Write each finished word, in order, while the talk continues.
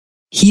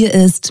Hier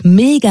ist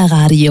Mega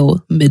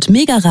Radio mit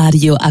Mega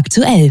Radio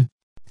aktuell.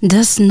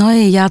 Das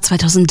neue Jahr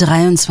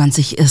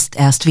 2023 ist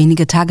erst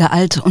wenige Tage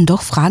alt und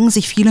doch fragen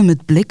sich viele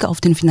mit Blick auf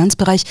den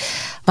Finanzbereich,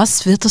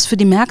 was wird es für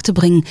die Märkte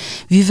bringen?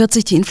 Wie wird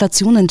sich die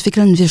Inflation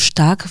entwickeln? Wie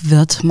stark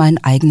wird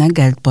mein eigener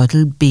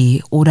Geldbeutel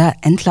be- oder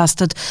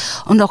entlastet?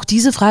 Und auch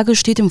diese Frage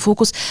steht im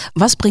Fokus.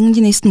 Was bringen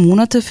die nächsten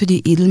Monate für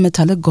die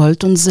Edelmetalle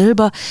Gold und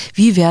Silber?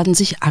 Wie werden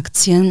sich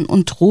Aktien-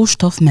 und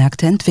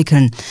Rohstoffmärkte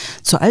entwickeln?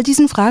 Zu all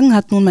diesen Fragen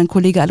hat nun mein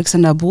Kollege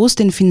Alexander Boos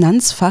den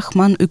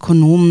Finanzfachmann,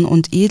 Ökonomen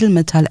und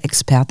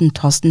Edelmetallexperten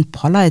Thorsten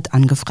Polleit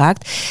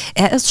angefragt.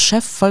 Er ist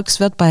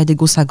Chefvolkswirt bei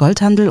Degussa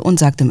Goldhandel und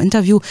sagt im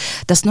Interview,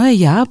 das neue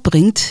Jahr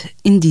bringt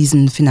in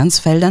diesen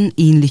Finanzfeldern,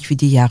 ähnlich wie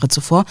die Jahre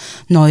zuvor,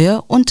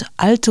 neue und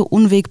alte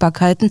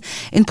Unwägbarkeiten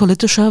in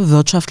politischer,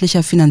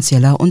 wirtschaftlicher,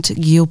 finanzieller und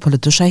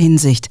geopolitischer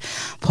Hinsicht.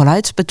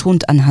 Polleit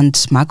betont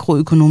anhand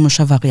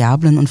makroökonomischer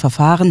Variablen und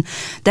Verfahren,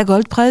 der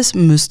Goldpreis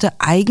müsste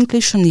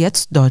eigentlich schon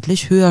jetzt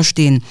deutlich höher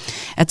stehen.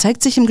 Er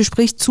zeigt sich im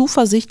Gespräch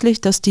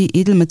zuversichtlich, dass die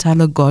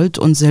Edelmetalle Gold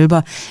und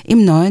Silber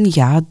im neuen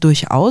Jahr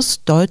durchaus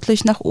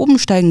deutlich nach oben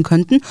steigen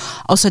könnten.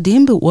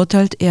 Außerdem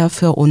beurteilt er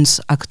für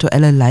uns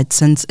aktuelle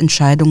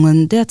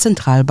Leitzinsentscheidungen der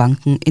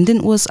Zentralbanken in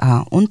den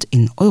USA und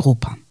in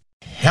Europa.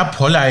 Herr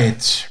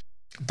Polleit,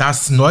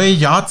 das neue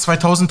Jahr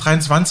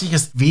 2023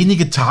 ist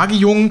wenige Tage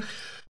jung,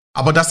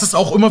 aber das ist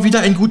auch immer wieder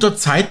ein guter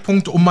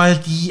Zeitpunkt, um mal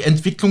die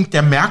Entwicklung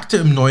der Märkte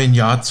im neuen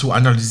Jahr zu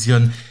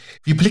analysieren.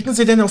 Wie blicken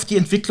Sie denn auf die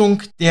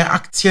Entwicklung der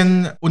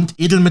Aktien- und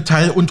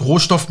Edelmetall- und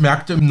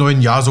Rohstoffmärkte im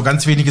neuen Jahr? So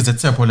ganz wenige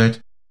Sätze, Herr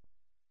Polleit.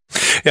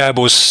 Ja, Herr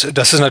Bus,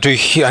 das ist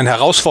natürlich ein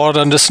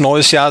herausforderndes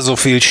neues Jahr, so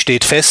viel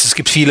steht fest. Es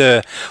gibt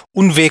viele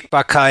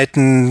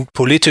Unwägbarkeiten,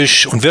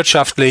 politisch und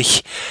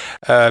wirtschaftlich.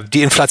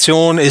 Die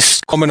Inflation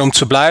ist kommen, um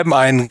zu bleiben,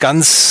 ein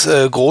ganz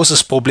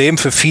großes Problem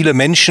für viele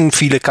Menschen,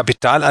 viele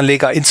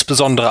Kapitalanleger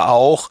insbesondere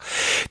auch.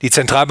 Die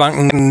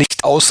Zentralbanken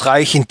nicht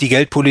ausreichend die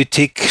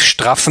Geldpolitik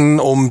straffen,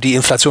 um die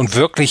Inflation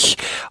wirklich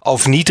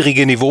auf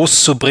niedrige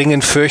Niveaus zu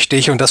bringen, fürchte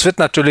ich. Und das wird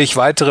natürlich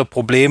weitere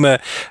Probleme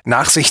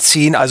nach sich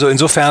ziehen. Also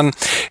insofern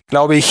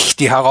glaube ich,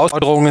 die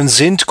Herausforderungen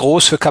sind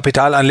groß für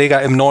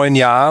Kapitalanleger im neuen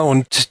Jahr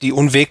und die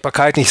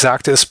Unwägbarkeiten, ich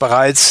sagte es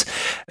bereits,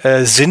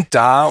 sind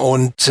da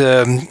und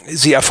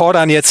sie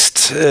erfordern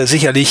jetzt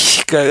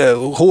sicherlich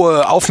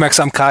hohe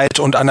Aufmerksamkeit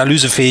und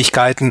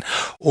Analysefähigkeiten,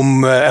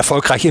 um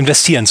erfolgreich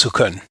investieren zu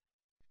können.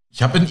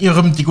 Ich habe in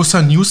Ihrem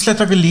Degussa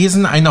Newsletter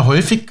gelesen, eine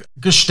häufig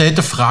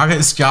gestellte Frage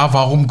ist ja,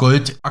 warum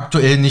Gold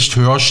aktuell nicht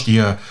höher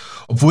stehe.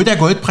 Obwohl der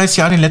Goldpreis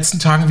ja in den letzten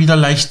Tagen wieder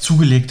leicht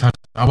zugelegt hat.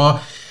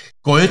 Aber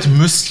Gold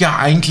müsste ja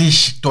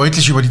eigentlich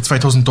deutlich über die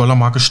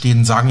 $2000-Marke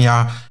stehen, sagen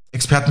ja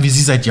Experten wie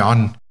Sie seit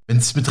Jahren. Wenn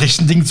es mit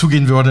rechten Dingen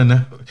zugehen würde,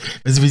 ne?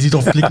 Wie Sie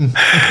drauf blicken.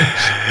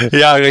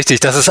 Ja, richtig.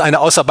 Das ist eine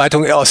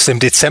Ausarbeitung aus dem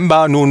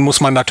Dezember. Nun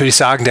muss man natürlich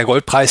sagen, der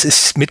Goldpreis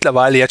ist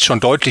mittlerweile jetzt schon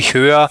deutlich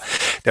höher.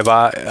 Der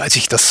war, als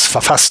ich das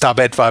verfasst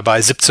habe, etwa bei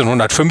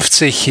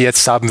 1750.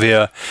 Jetzt haben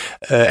wir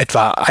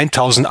etwa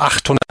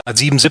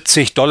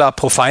 $1877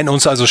 pro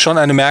Feinunze, also schon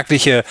eine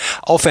merkliche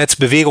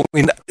Aufwärtsbewegung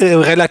in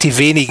relativ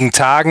wenigen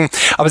Tagen.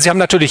 Aber Sie haben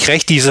natürlich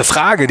recht, diese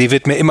Frage, die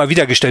wird mir immer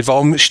wieder gestellt.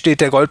 Warum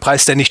steht der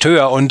Goldpreis denn nicht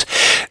höher? Und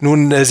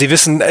nun, Sie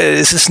wissen,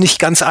 es ist nicht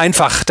ganz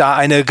einfach, da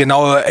eine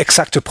genaue,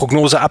 exakte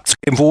Prognose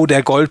abzugeben, wo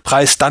der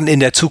Goldpreis dann in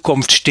der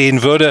Zukunft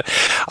stehen würde.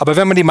 Aber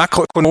wenn man die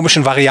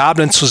makroökonomischen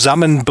Variablen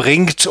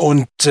zusammenbringt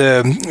und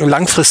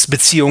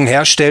Langfristbeziehungen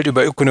herstellt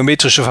über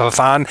ökonometrische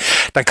Verfahren,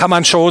 dann kann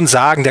man schon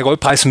sagen, der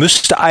Goldpreis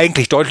müsste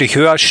eigentlich deutlich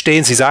höher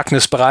stehen. Sie sagten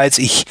es bereits,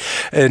 ich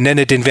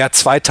nenne den Wert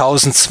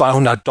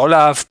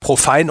 $2200 pro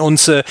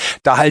Feinunze.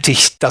 Da halte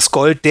ich das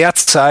Gold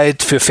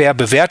derzeit für fair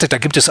bewertet. Da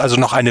gibt es also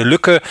noch eine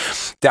Lücke.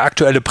 Der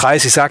aktuelle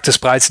Preis, ich sagte es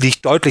bereits,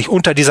 liegt deutlich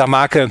unter dieser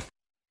Marke.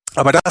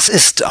 Aber das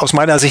ist aus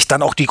meiner Sicht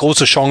dann auch die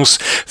große Chance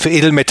für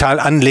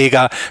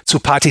Edelmetallanleger zu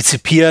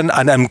partizipieren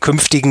an einem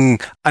künftigen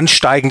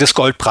Ansteigen des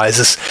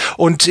Goldpreises.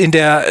 Und in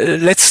der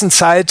letzten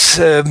Zeit,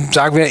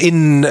 sagen wir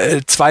in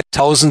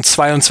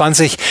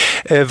 2022,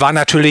 war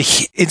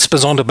natürlich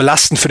insbesondere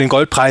belastend für den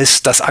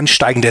Goldpreis das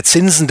Ansteigen der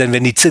Zinsen. Denn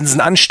wenn die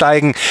Zinsen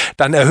ansteigen,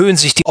 dann erhöhen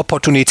sich die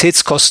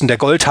Opportunitätskosten der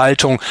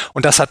Goldhaltung.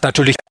 Und das hat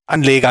natürlich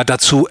Anleger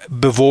dazu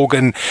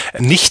bewogen,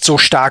 nicht so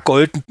stark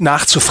Gold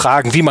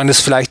nachzufragen, wie man es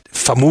vielleicht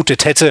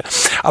vermutet hätte.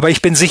 Aber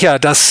ich bin sicher,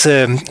 dass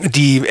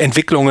die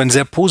Entwicklungen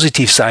sehr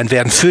positiv sein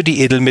werden für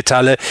die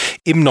Edelmetalle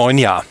im neuen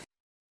Jahr.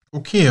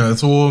 Okay,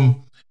 also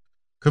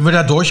können wir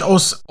da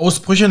durchaus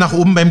Ausbrüche nach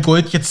oben beim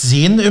Gold jetzt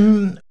sehen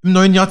im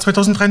neuen Jahr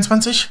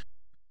 2023?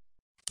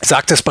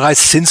 Sagt es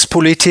bereits,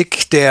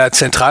 Zinspolitik der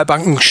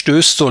Zentralbanken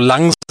stößt so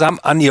langsam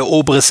an ihr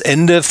oberes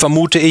Ende,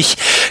 vermute ich.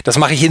 Das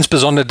mache ich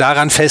insbesondere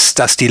daran fest,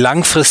 dass die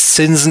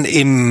Langfristzinsen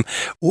im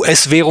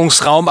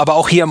US-Währungsraum, aber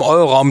auch hier im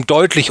Euroraum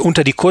deutlich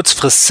unter die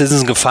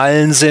Kurzfristzinsen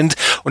gefallen sind.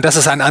 Und das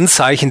ist ein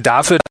Anzeichen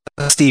dafür,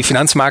 dass die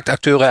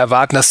Finanzmarktakteure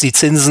erwarten, dass die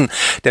Zinsen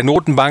der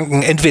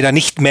Notenbanken entweder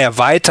nicht mehr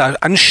weiter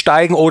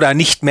ansteigen oder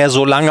nicht mehr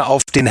so lange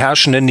auf den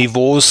herrschenden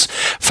Niveaus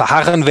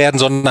verharren werden,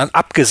 sondern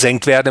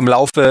abgesenkt werden im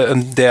Laufe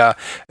der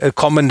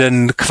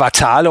kommenden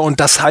Quartale. Und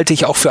das halte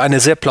ich auch für eine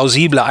sehr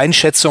plausible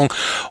Einschätzung.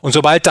 Und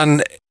sobald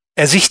dann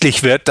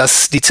ersichtlich wird,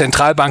 dass die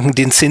Zentralbanken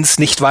den Zins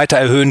nicht weiter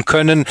erhöhen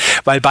können,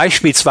 weil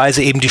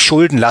beispielsweise eben die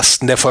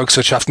Schuldenlasten der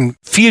Volkswirtschaften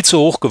viel zu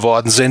hoch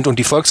geworden sind und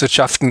die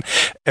Volkswirtschaften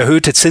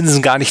erhöhte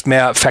Zinsen gar nicht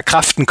mehr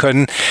verkraften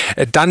können,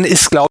 dann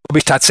ist, glaube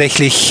ich,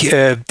 tatsächlich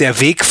der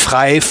Weg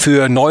frei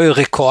für neue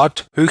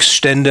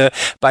Rekordhöchststände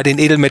bei den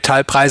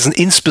Edelmetallpreisen,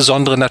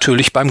 insbesondere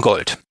natürlich beim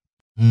Gold.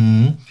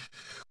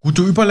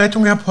 Gute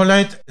Überleitung, Herr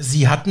Polleit.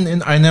 Sie hatten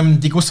in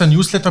einem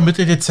Degussa-Newsletter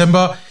Mitte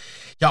Dezember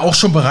ja auch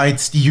schon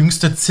bereits die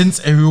jüngste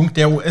Zinserhöhung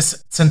der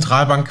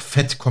US-Zentralbank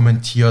FED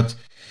kommentiert.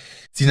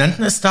 Sie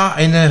nannten es da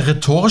eine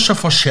rhetorische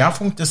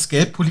Verschärfung des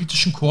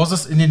geldpolitischen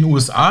Kurses in den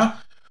USA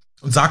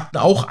und sagten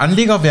auch,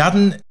 Anleger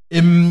werden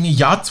im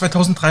Jahr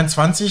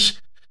 2023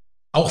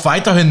 auch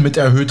weiterhin mit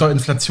erhöhter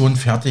Inflation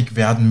fertig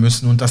werden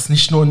müssen und das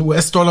nicht nur in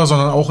US-Dollar,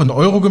 sondern auch in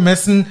Euro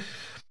gemessen,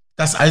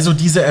 dass also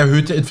diese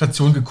erhöhte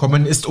Inflation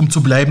gekommen ist, um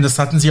zu bleiben. Das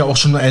hatten Sie ja auch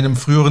schon in einem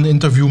früheren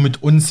Interview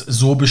mit uns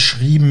so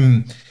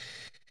beschrieben.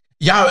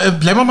 Ja,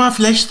 bleiben wir mal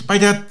vielleicht bei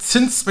der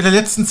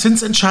letzten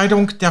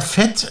Zinsentscheidung der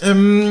FED.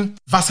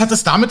 Was hat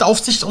es damit auf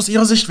sich aus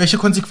Ihrer Sicht? Welche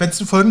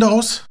Konsequenzen folgen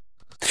daraus?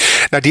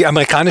 Na, die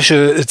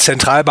amerikanische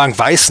Zentralbank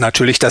weiß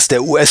natürlich, dass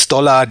der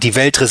US-Dollar die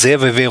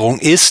Weltreservewährung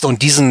ist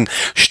und diesen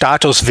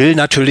Status will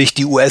natürlich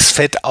die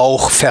US-Fed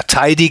auch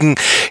verteidigen.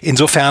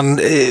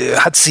 Insofern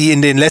hat sie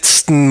in den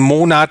letzten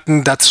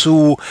Monaten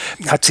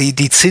hat sie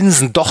die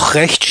Zinsen doch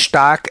recht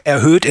stark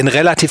erhöht in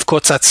relativ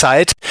kurzer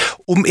Zeit,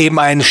 um eben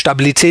ein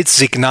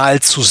Stabilitätssignal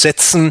zu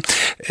setzen.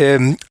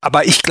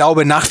 Aber ich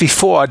glaube nach wie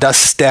vor,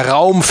 dass der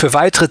Raum für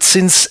weitere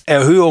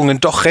Zinserhöhungen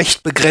doch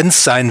recht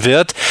begrenzt sein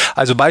wird.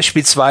 Also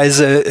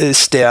beispielsweise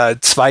ist der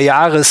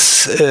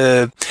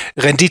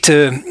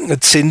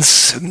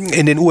 2-Jahres-Renditezins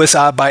in den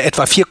USA bei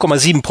etwa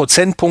 4,7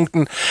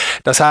 Prozentpunkten.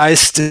 Das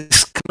heißt,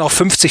 es kann noch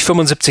 50,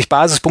 75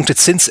 Basispunkte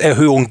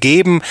Zinserhöhung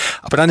geben,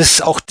 aber dann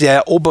ist auch die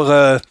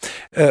obere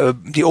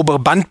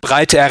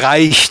Bandbreite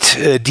erreicht,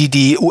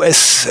 die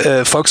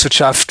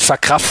US-Volkswirtschaft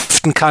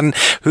verkraften kann.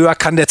 Höher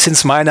kann der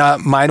Zins meiner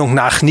Meinung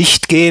nach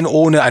nicht gehen,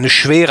 ohne eine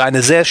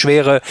sehr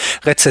schwere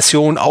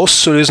Rezession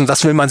auszulösen.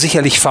 Das will man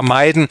sicherlich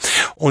vermeiden.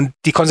 Und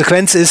die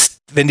Konsequenz ist,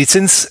 wenn die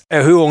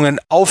Zinserhöhungen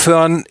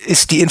aufhören,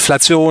 ist die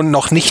Inflation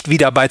noch nicht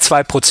wieder bei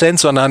 2%,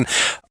 sondern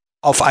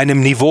auf einem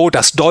Niveau,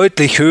 das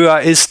deutlich höher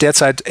ist,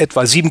 derzeit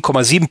etwa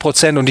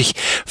 7,7%. Und ich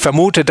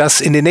vermute,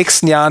 dass in den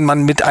nächsten Jahren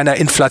man mit einer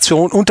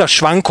Inflation unter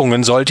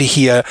Schwankungen, sollte ich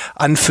hier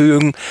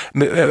anfügen,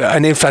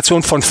 eine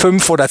Inflation von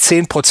 5 oder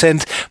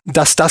 10%,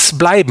 dass das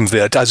bleiben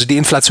wird. Also die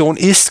Inflation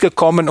ist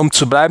gekommen, um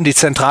zu bleiben. Die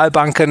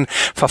Zentralbanken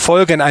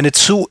verfolgen eine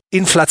zu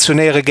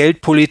inflationäre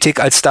Geldpolitik,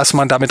 als dass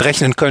man damit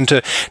rechnen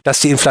könnte,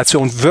 dass die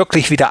Inflation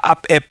wirklich wieder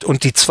abebbt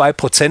und die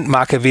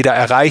 2%-Marke wieder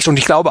erreicht. Und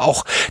ich glaube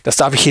auch, das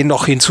darf ich hier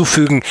noch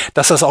hinzufügen,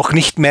 dass das auch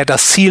nicht mehr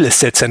das Ziel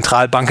ist der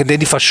Zentralbanken, denn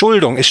die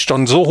Verschuldung ist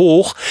schon so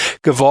hoch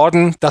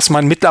geworden, dass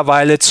man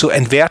mittlerweile zur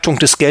Entwertung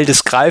des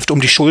Geldes greift,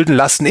 um die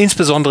Schuldenlasten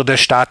insbesondere der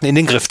Staaten in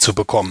den Griff zu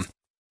bekommen.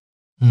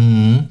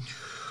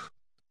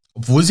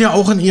 Obwohl Sie ja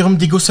auch in Ihrem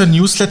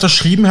Degussa-Newsletter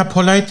schrieben, Herr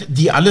Polleit,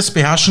 die alles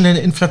beherrschenden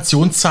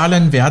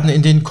Inflationszahlen werden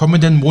in den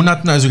kommenden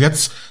Monaten, also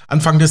jetzt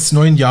Anfang des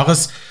neuen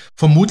Jahres,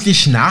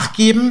 vermutlich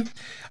nachgeben.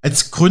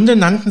 Als Gründe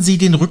nannten Sie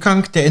den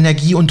Rückgang der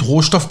Energie- und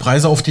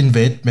Rohstoffpreise auf den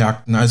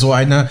Weltmärkten. Also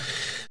eine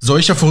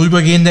solche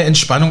vorübergehende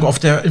Entspannung auf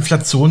der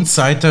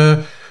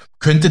Inflationsseite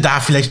könnte da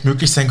vielleicht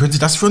möglich sein. Können Sie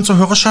das für unsere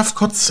Hörerschaft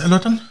kurz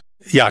erläutern?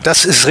 Ja,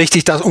 das ist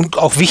richtig und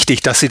auch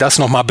wichtig, dass Sie das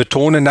nochmal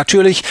betonen.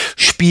 Natürlich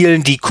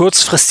spielen die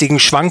kurzfristigen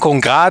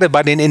Schwankungen gerade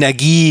bei den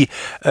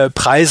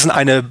Energiepreisen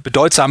eine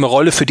bedeutsame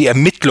Rolle für die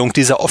Ermittlung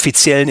dieser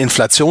offiziellen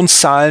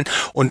Inflationszahlen.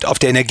 Und auf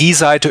der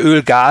Energieseite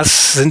Öl,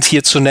 Gas sind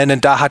hier zu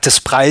nennen, da hat es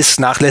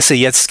Preisnachlässe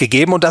jetzt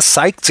gegeben. Und das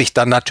zeigt sich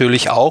dann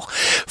natürlich auch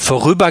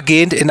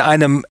vorübergehend in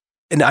einer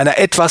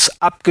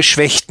etwas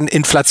abgeschwächten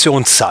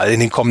Inflationszahl in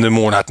den kommenden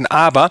Monaten.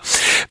 Aber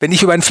wenn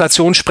ich über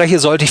Inflation spreche,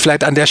 sollte ich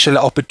vielleicht an der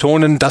Stelle auch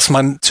betonen, dass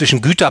man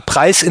zwischen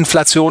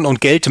Güterpreisinflation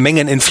und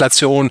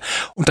Geldmengeninflation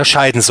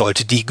unterscheiden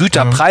sollte. Die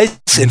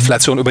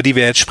Güterpreisinflation, über die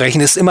wir jetzt sprechen,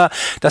 ist immer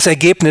das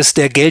Ergebnis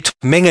der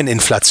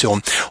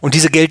Geldmengeninflation. Und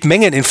diese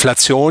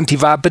Geldmengeninflation,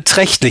 die war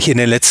beträchtlich in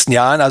den letzten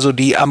Jahren. Also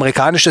die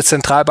amerikanische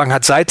Zentralbank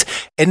hat seit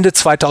Ende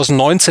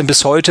 2019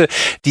 bis heute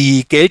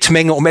die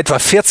Geldmenge um etwa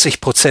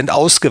 40%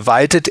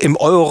 ausgeweitet. Im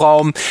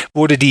Euroraum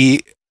wurde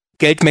die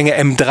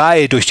Geldmenge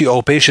M3 durch die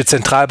Europäische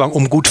Zentralbank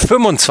um gut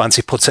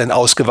 25%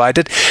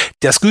 ausgeweitet.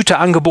 Das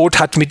Güterangebot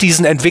hat mit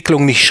diesen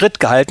Entwicklungen nicht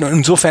Schritt gehalten und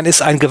insofern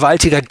ist ein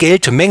gewaltiger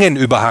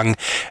Geldmengenüberhang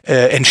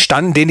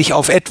entstanden, den ich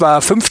auf etwa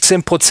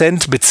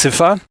 15%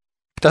 beziffer.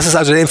 Das ist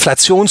also der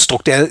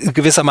Inflationsdruck, der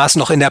gewissermaßen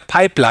noch in der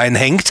Pipeline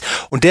hängt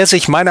und der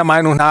sich meiner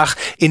Meinung nach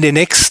in den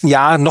nächsten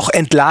Jahren noch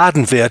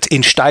entladen wird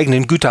in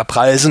steigenden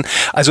Güterpreisen.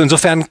 Also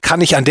insofern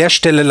kann ich an der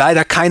Stelle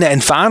leider keine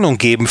Entwarnung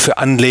geben für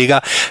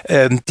Anleger.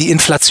 Die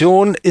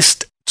Inflation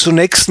ist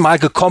zunächst mal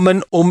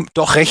gekommen, um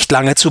doch recht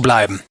lange zu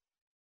bleiben.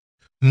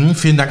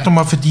 Vielen Dank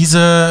nochmal für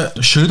diese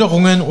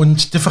Schilderungen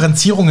und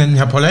Differenzierungen,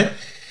 Herr Polleit.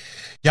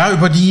 Ja,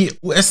 über die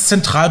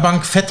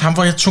US-Zentralbank FED haben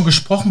wir jetzt schon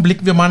gesprochen.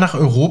 Blicken wir mal nach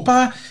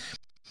Europa.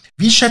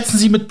 Wie schätzen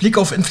Sie mit Blick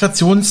auf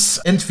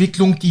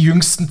Inflationsentwicklung die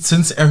jüngsten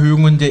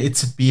Zinserhöhungen der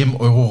EZB im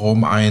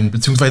Euroraum ein?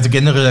 Beziehungsweise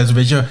generell, also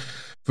welche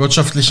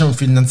wirtschaftlichen und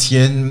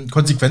finanziellen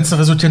Konsequenzen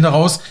resultieren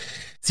daraus?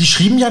 Sie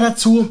schrieben ja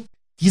dazu,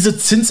 diese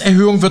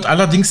Zinserhöhung wird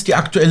allerdings die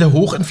aktuelle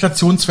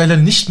Hochinflationswelle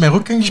nicht mehr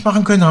rückgängig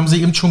machen können, haben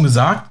Sie eben schon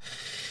gesagt.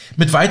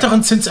 Mit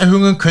weiteren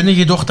Zinserhöhungen könne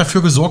jedoch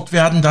dafür gesorgt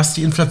werden, dass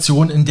die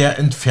Inflation in der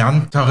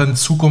entfernteren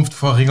Zukunft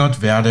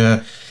verringert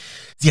werde.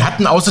 Sie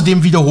hatten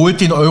außerdem wiederholt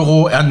den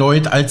Euro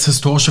erneut als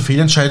historische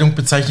Fehlentscheidung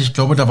bezeichnet. Ich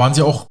glaube, da waren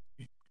Sie auch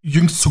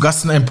jüngst zu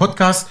Gast in einem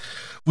Podcast,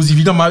 wo Sie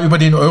wieder mal über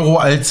den Euro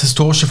als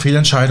historische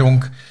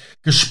Fehlentscheidung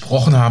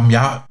gesprochen haben.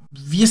 Ja,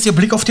 wie ist Ihr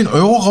Blick auf den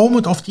Euroraum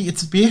und auf die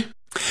EZB?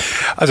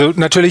 Also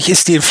natürlich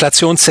ist die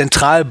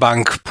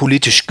Inflationszentralbank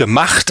politisch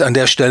gemacht. An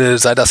der Stelle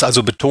sei das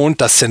also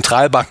betont, dass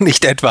Zentralbanken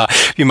nicht etwa,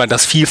 wie man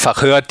das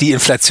vielfach hört, die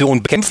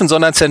Inflation bekämpfen,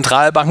 sondern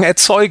Zentralbanken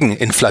erzeugen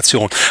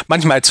Inflation.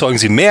 Manchmal erzeugen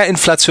sie mehr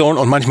Inflation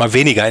und manchmal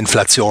weniger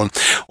Inflation.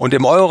 Und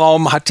im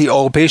Euroraum hat die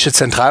Europäische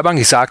Zentralbank,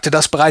 ich sagte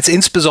das bereits,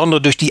 insbesondere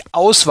durch die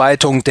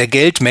Ausweitung der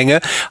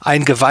Geldmenge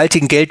einen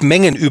gewaltigen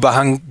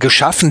Geldmengenüberhang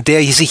geschaffen,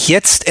 der sich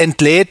jetzt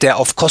entlädt, der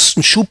auf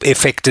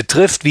Kostenschubeffekte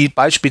trifft, wie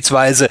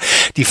beispielsweise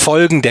die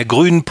Folgen der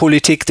grünen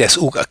Politik, des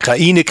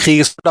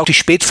Ukraine-Krieges und auch die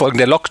Spätfolgen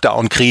der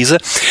Lockdown-Krise.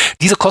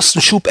 Diese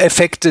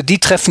Kostenschubeffekte, die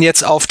treffen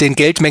jetzt auf den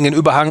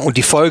Geldmengenüberhang und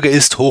die Folge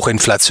ist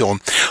Hochinflation.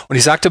 Und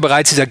ich sagte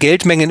bereits, dieser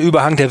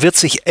Geldmengenüberhang, der wird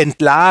sich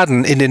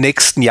entladen in den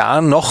nächsten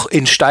Jahren noch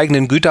in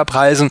steigenden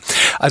Güterpreisen.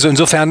 Also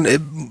insofern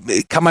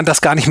kann man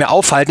das gar nicht mehr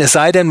aufhalten, es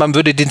sei denn, man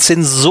würde den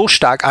Zins so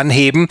stark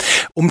anheben,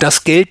 um den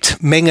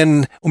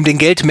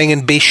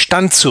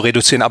Geldmengenbestand zu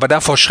reduzieren. Aber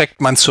davor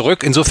schreckt man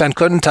zurück. Insofern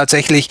können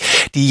tatsächlich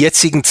die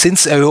jetzigen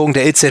Zinserhöhungen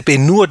der EZB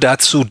nur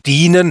dazu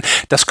dienen,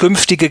 das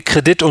künftige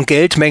Kredit- und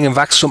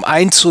Geldmengenwachstum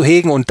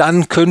einzuhegen und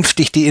dann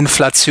künftig die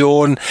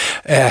Inflation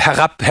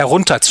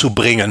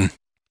herunterzubringen.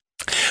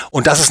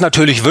 Und das ist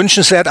natürlich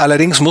wünschenswert.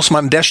 Allerdings muss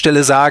man an der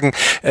Stelle sagen,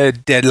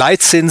 der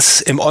Leitzins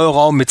im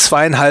Euroraum mit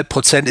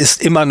 2,5%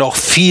 ist immer noch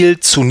viel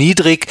zu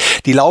niedrig.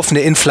 Die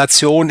laufende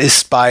Inflation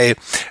ist bei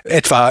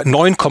etwa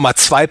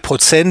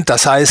 9,2%.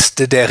 Das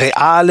heißt, der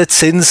reale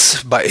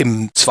Zins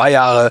im 2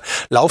 Jahre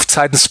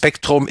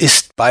Laufzeitenspektrum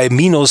ist bei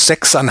minus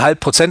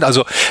 6,5%.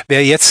 Also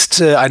wer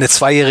jetzt eine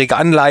 2-jährige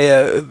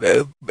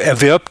Anleihe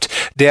erwirbt,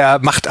 der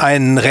macht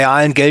einen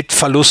realen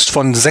Geldverlust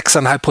von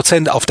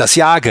 6,5% auf das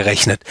Jahr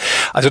gerechnet.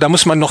 Also da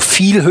muss man noch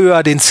viel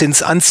höher den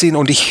Zins anziehen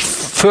und ich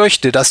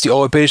fürchte, dass die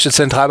Europäische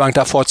Zentralbank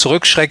davor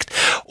zurückschreckt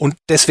und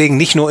deswegen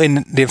nicht nur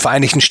in den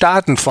Vereinigten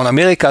Staaten von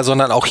Amerika,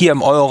 sondern auch hier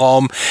im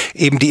Euroraum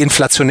eben die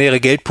inflationäre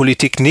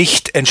Geldpolitik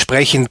nicht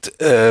entsprechend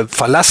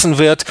verlassen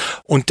wird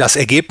und das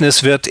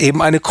Ergebnis wird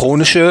eben eine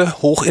chronische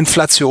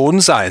Hochinflation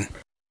sein.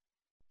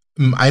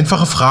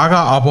 Einfache Frage,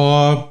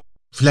 aber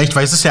vielleicht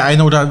weiß es der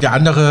eine oder der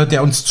andere,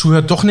 der uns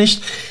zuhört, doch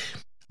nicht.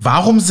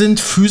 Warum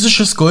sind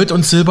physisches Gold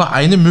und Silber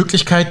eine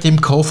Möglichkeit,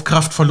 dem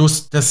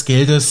Kaufkraftverlust des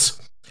Geldes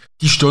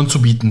die Stirn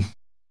zu bieten?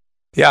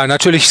 Ja,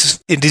 natürlich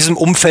in diesem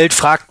Umfeld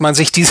stellt man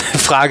sich diese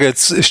Frage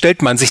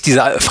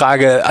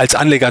als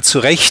Anleger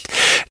zurecht.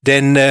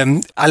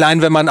 Denn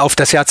allein wenn man auf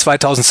das Jahr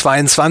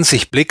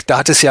 2022 blickt, da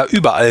hat es ja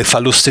überall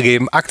Verluste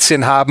gegeben.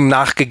 Aktien haben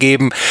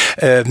nachgegeben,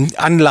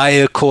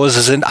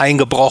 Anleihekurse sind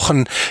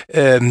eingebrochen,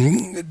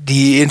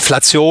 die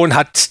Inflation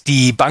hat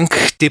die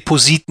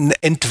Bankdepositen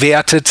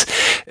entwertet.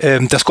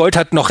 Das Gold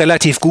hat noch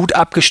relativ gut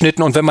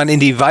abgeschnitten und wenn man in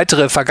die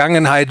weitere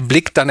Vergangenheit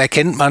blickt, dann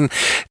erkennt man,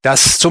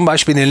 dass zum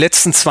Beispiel in den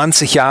letzten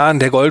 20 Jahren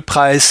der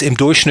Goldpreis im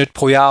Durchschnitt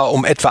pro Jahr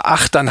um etwa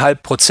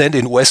 8,5%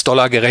 in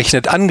US-Dollar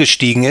gerechnet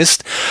angestiegen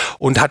ist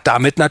und hat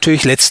damit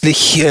natürlich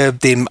letztlich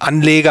dem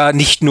Anleger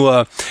nicht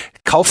nur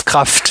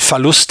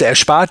Kaufkraftverluste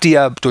erspart, die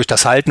er durch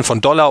das Halten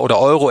von Dollar oder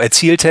Euro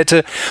erzielt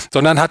hätte,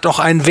 sondern hat noch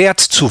einen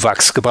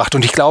Wertzuwachs gebracht.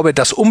 Und ich glaube,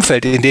 das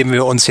Umfeld, in dem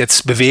wir uns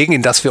jetzt bewegen,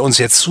 in das wir uns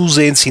jetzt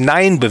zusehends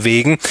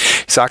hineinbewegen,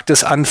 ich sagte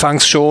es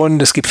anfangs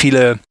schon, es gibt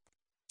viele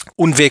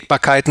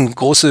Unwägbarkeiten,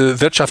 große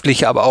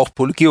wirtschaftliche, aber auch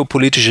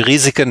geopolitische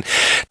Risiken.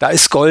 Da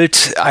ist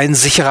Gold ein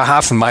sicherer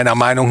Hafen meiner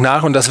Meinung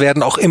nach und das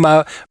werden auch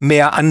immer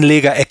mehr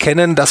Anleger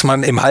erkennen, dass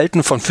man im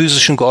Halten von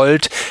physischem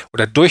Gold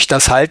oder durch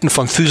das Halten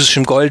von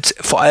physischem Gold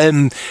vor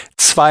allem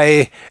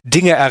 2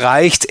 Dinge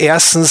erreicht.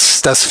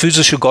 Erstens, das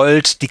physische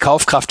Gold, die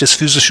Kaufkraft des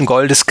physischen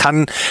Goldes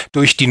kann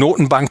durch die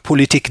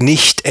Notenbankpolitik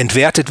nicht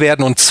entwertet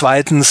werden und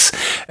zweitens,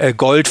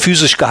 Gold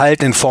physisch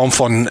gehalten in Form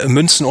von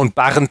Münzen und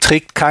Barren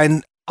trägt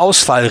kein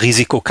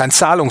Ausfallrisiko, kein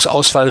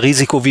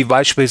Zahlungsausfallrisiko wie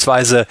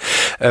beispielsweise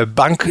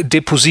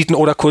Bankdepositen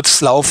oder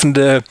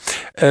kurzlaufende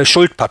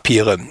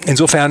Schuldpapiere.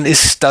 Insofern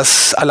ist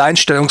das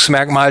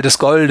Alleinstellungsmerkmal des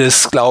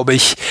Goldes, glaube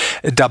ich,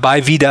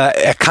 dabei wieder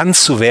erkannt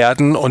zu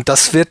werden und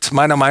das wird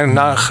meiner Meinung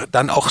nach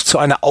dann auch zu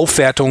einer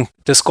Aufwertung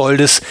des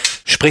Goldes,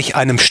 sprich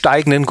einem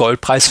steigenden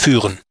Goldpreis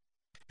führen.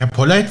 Herr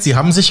Polleit, Sie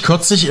haben sich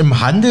kürzlich im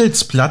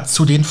Handelsblatt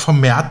zu den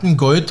vermehrten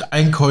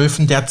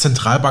Goldeinkäufen der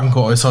Zentralbank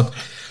geäußert.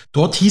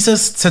 Dort hieß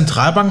es,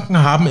 Zentralbanken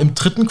haben im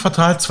 3.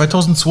 Quartal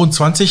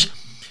 2022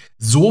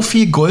 so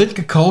viel Gold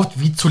gekauft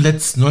wie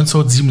zuletzt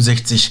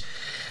 1967.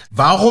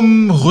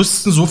 Warum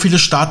rüsten so viele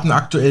Staaten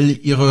aktuell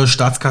ihre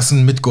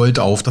Staatskassen mit Gold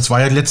auf? Das war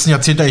ja in den letzten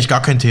Jahrzehnten eigentlich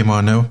gar kein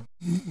Thema, ne?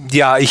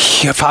 Ja,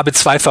 ich habe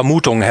zwei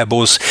Vermutungen, Herr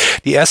Boos.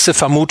 Die erste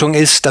Vermutung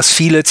ist, dass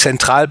viele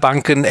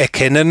Zentralbanken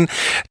erkennen,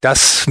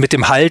 dass mit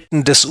dem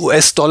Halten des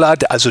US-Dollar,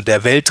 also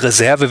der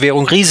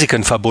Weltreservewährung,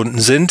 Risiken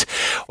verbunden sind.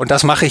 Und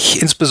das mache ich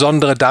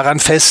insbesondere daran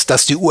fest,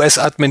 dass die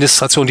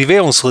US-Administration die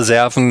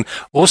Währungsreserven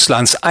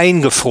Russlands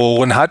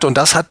eingefroren hat. Und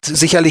das hat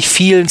sicherlich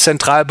vielen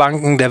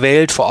Zentralbanken der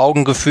Welt vor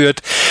Augen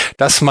geführt,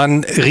 dass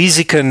man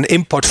Risiken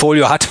im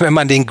Portfolio hat, wenn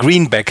man den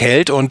Greenback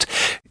hält. Und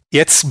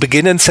jetzt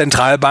beginnen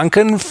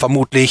Zentralbanken,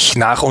 vermutlich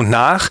nach und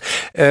nach,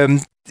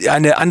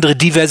 eine andere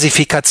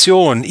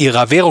Diversifikation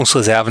ihrer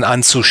Währungsreserven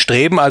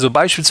anzustreben, also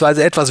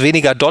beispielsweise etwas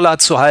weniger Dollar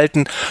zu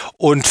halten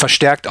und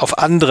verstärkt auf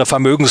andere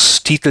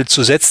Vermögenstitel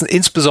zu setzen,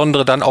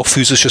 insbesondere dann auch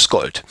physisches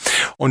Gold.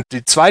 Und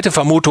die zweite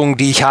Vermutung,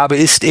 die ich habe,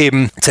 ist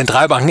eben,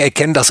 Zentralbanken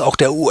erkennen, dass auch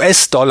der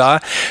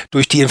US-Dollar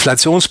durch die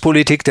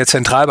Inflationspolitik der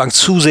Zentralbank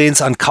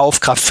zusehends an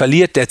Kaufkraft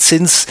verliert, der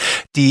Zins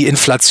die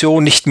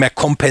Inflation nicht mehr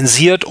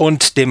kompensiert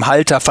und dem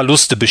Halter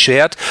Verluste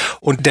beschert.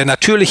 Und der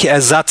natürliche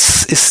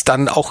Ersatz ist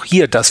dann auch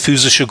hier das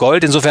physische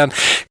Gold. Insofern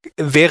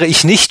wäre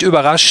ich nicht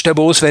überrascht, Herr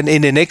Boos, wenn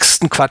in den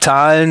nächsten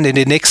Quartalen, in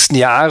den nächsten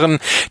Jahren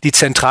die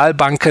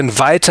Zentralbanken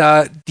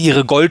weiter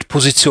ihre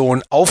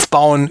Goldposition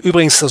aufbauen.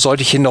 Übrigens, das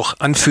sollte ich Ihnen noch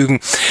anfügen,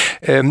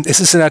 es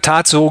ist in der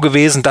Tat so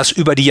gewesen, dass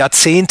über die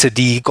Jahrzehnte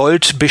die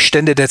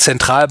Goldbestände der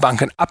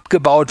Zentralbanken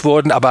abgebaut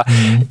wurden, aber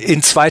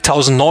in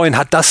 2009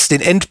 hat das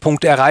den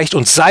Endpunkt erreicht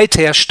und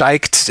seither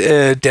steigt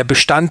der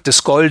Bestand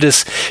des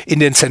Goldes in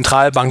den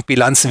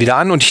Zentralbankbilanzen wieder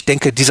an und ich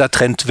denke, dieser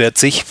Trend wird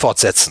sich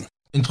fortsetzen.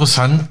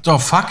 Interessanter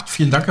Fakt,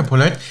 vielen Dank, Herr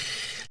Polleit.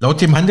 Laut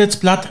dem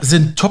Handelsblatt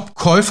sind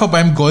Top-Käufer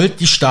beim Gold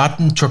die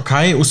Staaten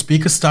Türkei,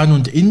 Usbekistan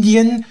und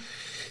Indien.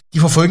 Die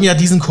verfolgen ja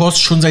diesen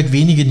Kurs schon seit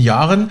wenigen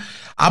Jahren.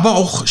 Aber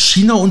auch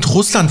China und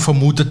Russland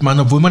vermutet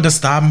man, obwohl man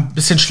das da ein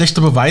bisschen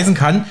schlechter beweisen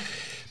kann.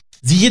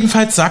 Sie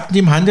jedenfalls sagten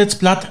dem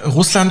Handelsblatt,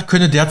 Russland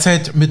könne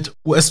derzeit mit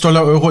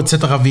US-Dollar, Euro etc.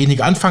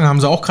 wenig anfangen,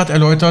 haben sie auch gerade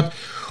erläutert,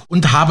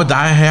 und habe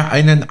daher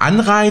einen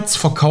Anreiz,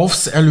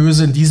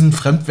 Verkaufserlöse in diesen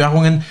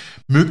Fremdwährungen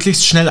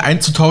möglichst schnell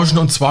einzutauschen,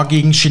 und zwar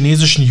gegen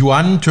chinesischen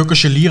Yuan,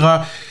 türkische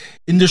Lira,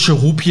 indische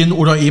Rupien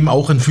oder eben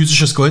auch in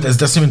physisches Gold. Also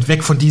das nimmt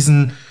weg von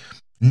diesen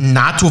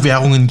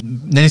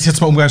NATO-Währungen, nenne ich es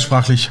jetzt mal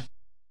umgangssprachlich.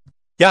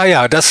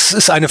 Ja, das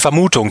ist eine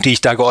Vermutung, die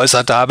ich da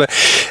geäußert habe.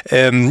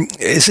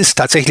 Es ist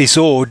tatsächlich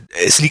so,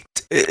 es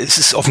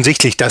ist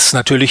offensichtlich, dass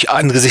natürlich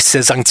angesichts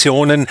der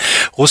Sanktionen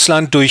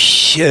Russland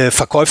durch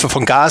Verkäufe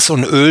von Gas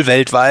und Öl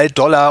weltweit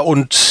Dollar-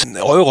 und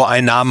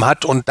Euro-Einnahmen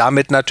hat und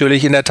damit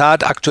natürlich in der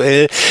Tat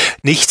aktuell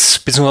nichts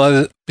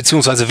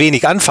beziehungsweise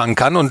wenig anfangen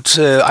kann. Und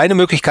eine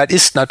Möglichkeit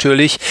ist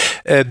natürlich,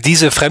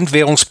 diese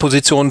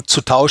Fremdwährungsposition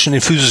zu tauschen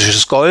in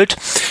physisches Gold.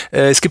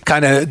 Es gibt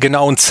keine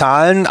genauen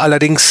Zahlen,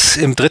 allerdings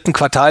im dritten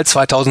Quartal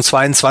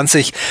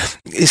 2022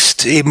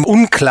 ist eben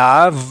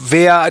unklar,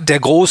 wer der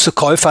große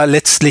Käufer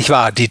letztlich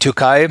war. Die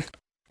Türkei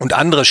und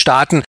andere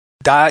Staaten.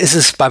 Da ist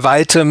es bei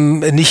weitem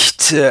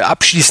nicht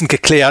abschließend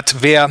geklärt,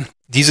 wer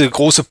diese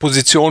große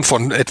Position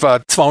von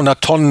etwa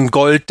 200 Tonnen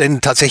Gold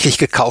denn tatsächlich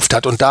gekauft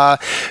hat. Und da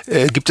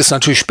gibt es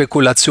natürlich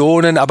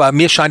Spekulationen, aber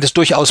mir scheint es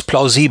durchaus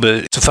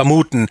plausibel zu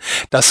vermuten,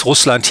 dass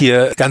Russland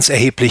hier ganz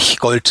erheblich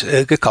Gold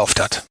gekauft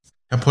hat.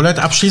 Herr Polleit,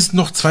 abschließend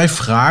noch zwei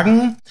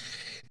Fragen.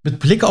 Mit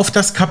Blick auf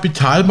das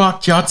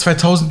Kapitalmarktjahr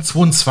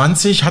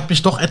 2022 hat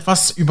mich doch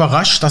etwas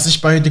überrascht, dass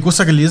ich bei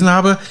Degussa gelesen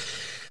habe,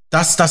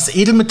 dass das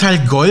Edelmetall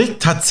Gold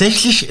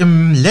tatsächlich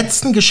im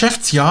letzten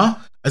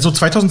Geschäftsjahr, also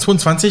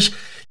 2022,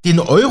 den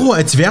Euro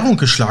als Währung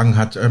geschlagen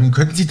hat.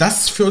 Könnten Sie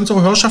das für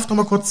unsere Hörerschaft noch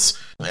mal kurz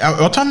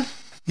erörtern?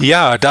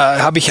 Ja, da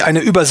habe ich eine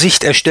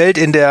Übersicht erstellt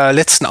in der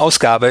letzten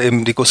Ausgabe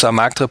im Degussa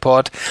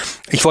Marktreport.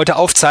 Ich wollte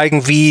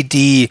aufzeigen, wie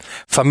die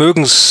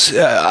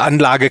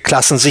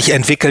Vermögensanlageklassen sich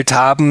entwickelt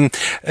haben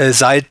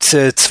seit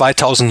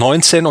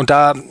 2019. Und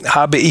da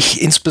habe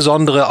ich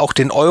insbesondere auch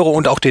den Euro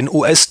und auch den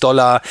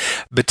US-Dollar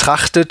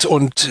betrachtet.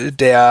 Und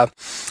der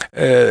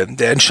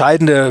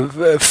entscheidende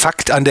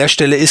Fakt an der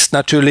Stelle ist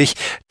natürlich,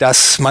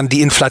 dass man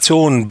die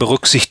Inflation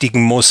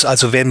berücksichtigen muss.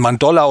 Also wenn man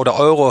Dollar oder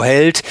Euro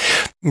hält,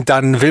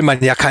 dann will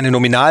man ja keine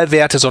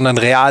Nominalwerte, sondern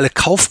reale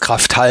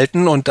Kaufkraft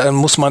halten und dann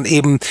muss man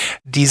eben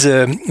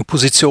diese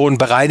Position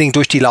bereinigen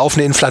durch die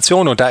laufende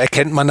Inflation und da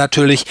erkennt man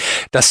natürlich,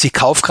 dass die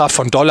Kaufkraft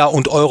von Dollar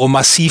und Euro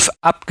massiv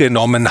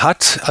abgenommen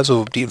hat.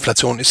 Also die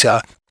Inflation ist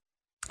ja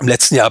im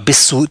letzten Jahr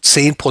bis zu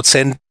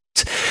 10%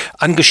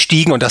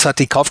 angestiegen und das hat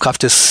die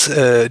Kaufkraft des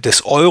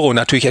Euro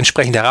natürlich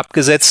entsprechend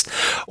herabgesetzt.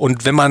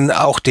 Und wenn man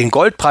auch den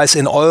Goldpreis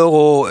in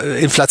Euro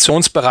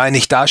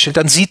inflationsbereinigt darstellt,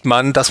 dann sieht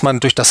man, dass man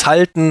durch das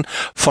Halten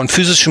von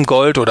physischem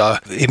Gold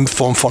oder eben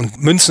von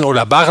Münzen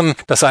oder Barren,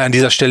 das sei an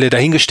dieser Stelle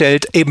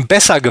dahingestellt, eben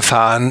besser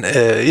gefahren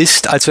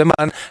ist, als wenn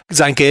man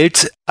sein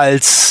Geld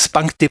als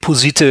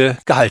Bankdeposite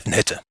gehalten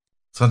hätte.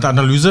 Interessante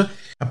Analyse.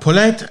 Herr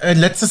Polleit,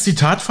 letztes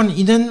Zitat von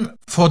Ihnen.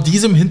 Vor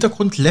diesem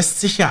Hintergrund lässt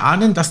sich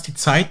erahnen, dass die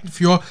Zeiten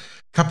für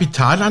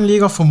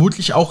Kapitalanleger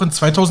vermutlich auch in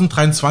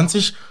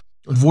 2023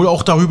 und wohl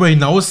auch darüber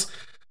hinaus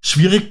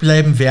schwierig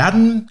bleiben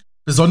werden,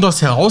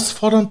 besonders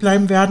herausfordernd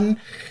bleiben werden.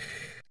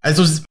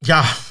 Also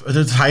ja,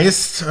 das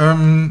heißt,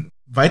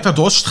 weiter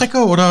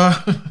Durststrecke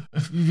oder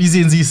wie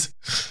sehen Sie es?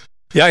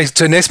 Ja,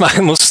 zunächst mal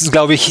muss,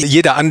 glaube ich,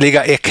 jeder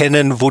Anleger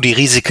erkennen, wo die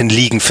Risiken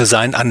liegen für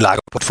sein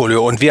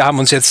Anlageportfolio. Und wir haben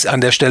uns jetzt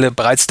an der Stelle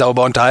bereits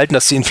darüber unterhalten,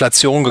 dass die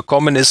Inflation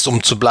gekommen ist,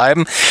 um zu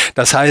bleiben.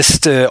 Das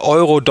heißt,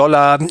 Euro,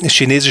 Dollar,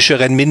 chinesische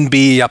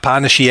Renminbi,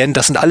 japanische Yen,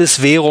 das sind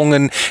alles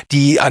Währungen,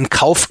 die an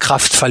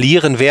Kaufkraft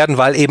verlieren werden,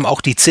 weil eben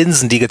auch die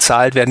Zinsen, die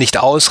gezahlt werden, nicht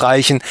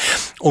ausreichen,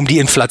 um die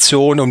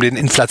Inflation, um den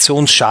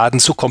Inflationsschaden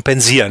zu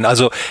kompensieren.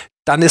 Also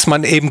dann ist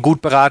man eben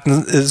gut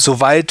beraten, so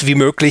weit wie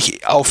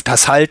möglich auf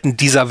das Halten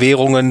dieser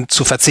Währungen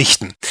zu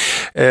verzichten.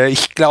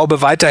 Ich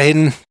glaube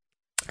weiterhin,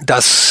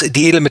 dass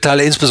die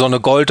Edelmetalle, insbesondere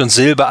Gold und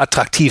Silber,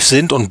 attraktiv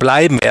sind und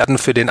bleiben werden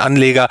für den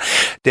Anleger,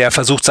 der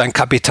versucht, sein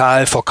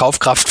Kapital vor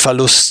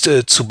Kaufkraftverlust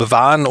zu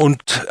bewahren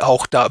und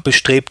auch da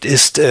bestrebt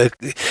ist,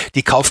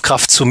 die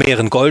Kaufkraft zu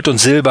mehren. Gold und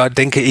Silber,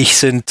 denke ich,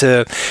 sind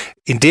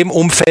in dem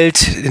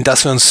Umfeld, in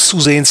das wir uns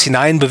zusehends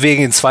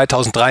hineinbewegen in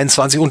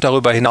 2023 und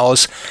darüber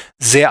hinaus,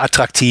 sehr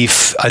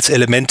attraktiv als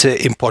Elemente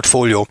im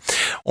Portfolio.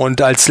 Und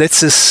als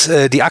letztes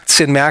die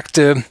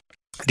Aktienmärkte.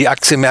 Die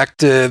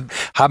Aktienmärkte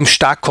haben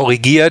stark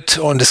korrigiert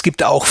und es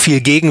gibt auch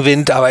viel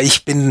Gegenwind, aber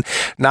ich bin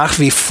nach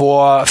wie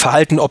vor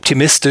verhalten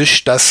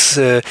optimistisch, dass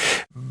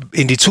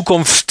in die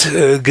Zukunft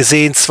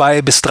gesehen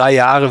 2 bis 3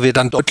 Jahre wir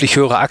dann deutlich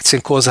höhere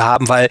Aktienkurse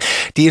haben, weil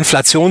die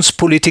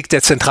Inflationspolitik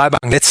der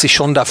Zentralbank letztlich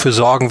schon dafür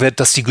sorgen wird,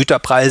 dass die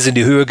Güterpreise in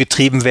die Höhe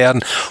getrieben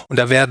werden und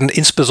da werden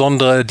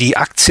insbesondere die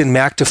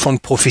Aktienmärkte von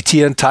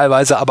profitieren,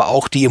 teilweise aber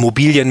auch die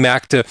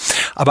Immobilienmärkte.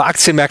 Aber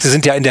Aktienmärkte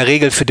sind ja in der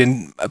Regel für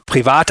den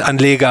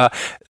Privatanleger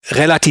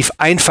relativ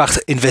einfach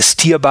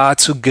investierbar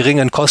zu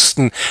geringen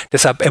Kosten.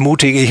 Deshalb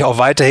ermutige ich auch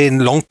weiterhin,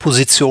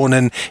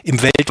 Long-Positionen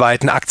im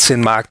weltweiten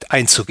Aktienmarkt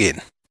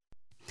einzugehen.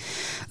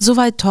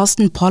 Soweit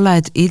Thorsten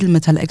Polleit,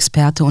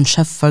 Edelmetallexperte und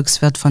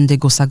Chefvolkswirt von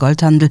Degussa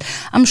Goldhandel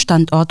am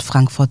Standort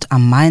Frankfurt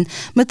am Main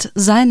mit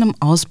seinem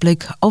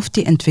Ausblick auf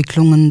die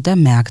Entwicklungen der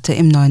Märkte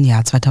im neuen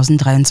Jahr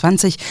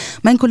 2023.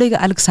 Mein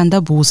Kollege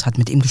Alexander Boos hat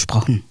mit ihm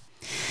gesprochen.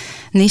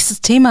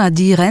 Nächstes Thema.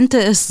 Die Rente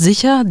ist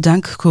sicher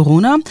dank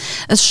Corona.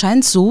 Es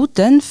scheint so,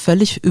 denn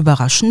völlig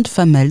überraschend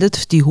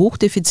vermeldet die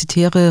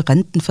hochdefizitäre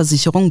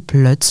Rentenversicherung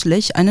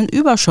plötzlich einen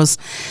Überschuss.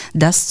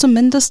 Das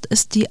zumindest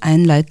ist die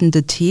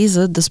einleitende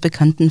These des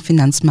bekannten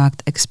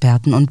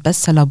Finanzmarktexperten und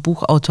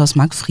Bestseller-Buchautors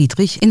Marc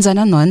Friedrich in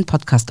seiner neuen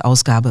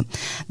Podcast-Ausgabe.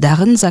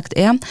 Darin sagt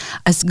er,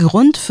 als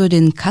Grund für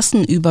den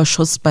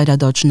Kassenüberschuss bei der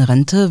deutschen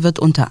Rente wird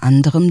unter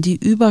anderem die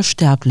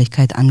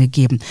Übersterblichkeit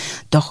angegeben.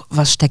 Doch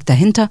was steckt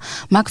dahinter?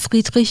 Marc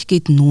Friedrich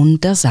geht nun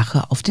der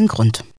Sache auf den Grund.